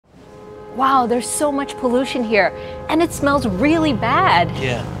Wow, there's so much pollution here, and it smells really bad.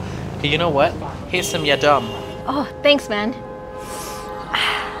 Yeah. Hey, you know what? Here's some Yadom. Oh, thanks, man.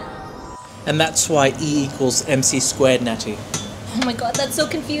 And that's why E equals MC squared, Natty. Oh my god, that's so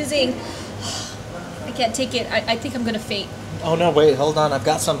confusing. I can't take it. I think I'm gonna faint. Oh no, wait, hold on. I've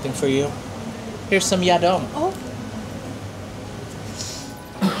got something for you. Here's some Yadom. Oh.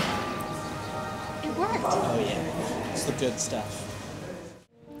 It worked. Oh yeah, it's the good stuff.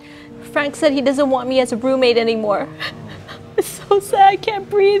 Frank said he doesn't want me as a roommate anymore. It's so sad, I can't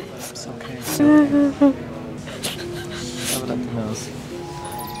breathe. It's okay. It's okay. Have it up the nose.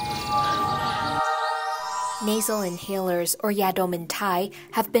 Nasal inhalers, or Yadom in Thai,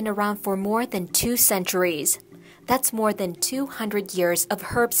 have been around for more than 2 centuries. That's more than 200 years of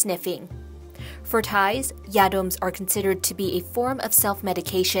herb sniffing. For Thais, Yadoms are considered to be a form of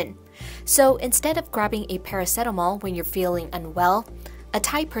self-medication. So instead of grabbing a paracetamol when you're feeling unwell, a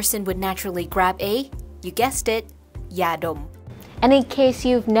Thai person would naturally grab a, you guessed it, Yadom. And in case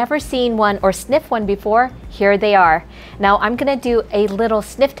you've never seen one or sniffed one before, here they are. Now I'm gonna do a little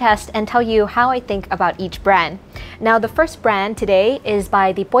sniff test and tell you how I think about each brand. Now the first brand today is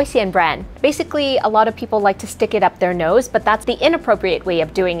by the Sian brand. Basically, a lot of people like to stick it up their nose, but that's the inappropriate way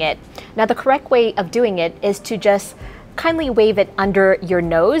of doing it. Now the correct way of doing it is to just kindly wave it under your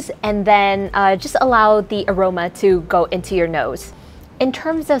nose and then just allow the aroma to go into your nose. In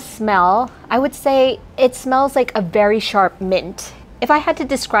terms of smell, I would say it smells like a very sharp mint. If I had to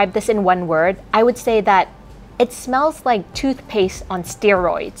describe this in one word, I would say that it smells like toothpaste on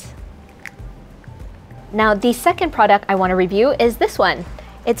steroids. Now, the second product I want to review is this one.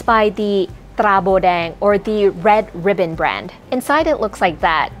 It's by the Daeng, or the Red Ribbon brand. Inside it looks like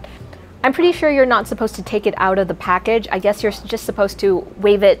that. I'm pretty sure you're not supposed to take it out of the package. I guess you're just supposed to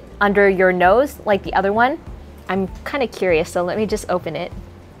wave it under your nose like the other one. I'm kind of curious, so let me just open it.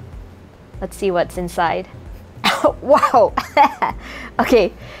 Let's see what's inside. Wow!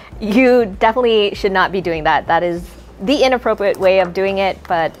 Okay, you definitely should not be doing that. That is the inappropriate way of doing it,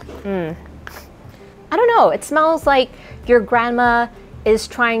 but I don't know. It smells like your grandma is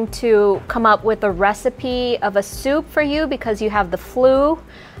trying to come up with a recipe of a soup for you because you have the flu,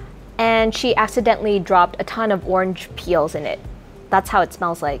 and she accidentally dropped a ton of orange peels in it. That's how it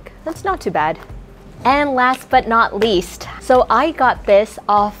smells like. That's not too bad. And last but not least, so I got this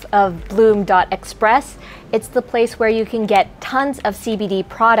off of Bloom.Express. It's the place where you can get tons of CBD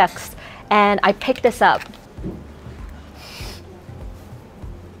products, and I picked this up.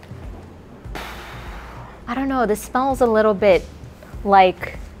 I don't know, this smells a little bit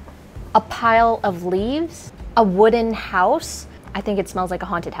like a pile of leaves, a wooden house. I think it smells like a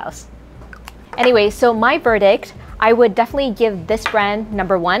haunted house. Anyway, so my verdict, I would definitely give this brand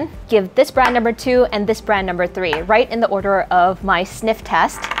number 1, give this brand number 2, and this brand number 3, right in the order of my sniff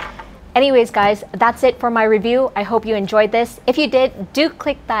test. Anyways, guys, that's it for my review. I hope you enjoyed this. If you did, do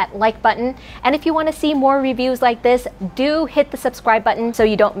click that like button. And if you want to see more reviews like this, do hit the subscribe button so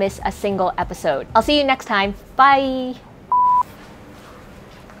you don't miss a single episode. I'll see you next time. Bye.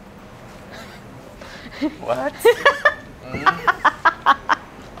 What?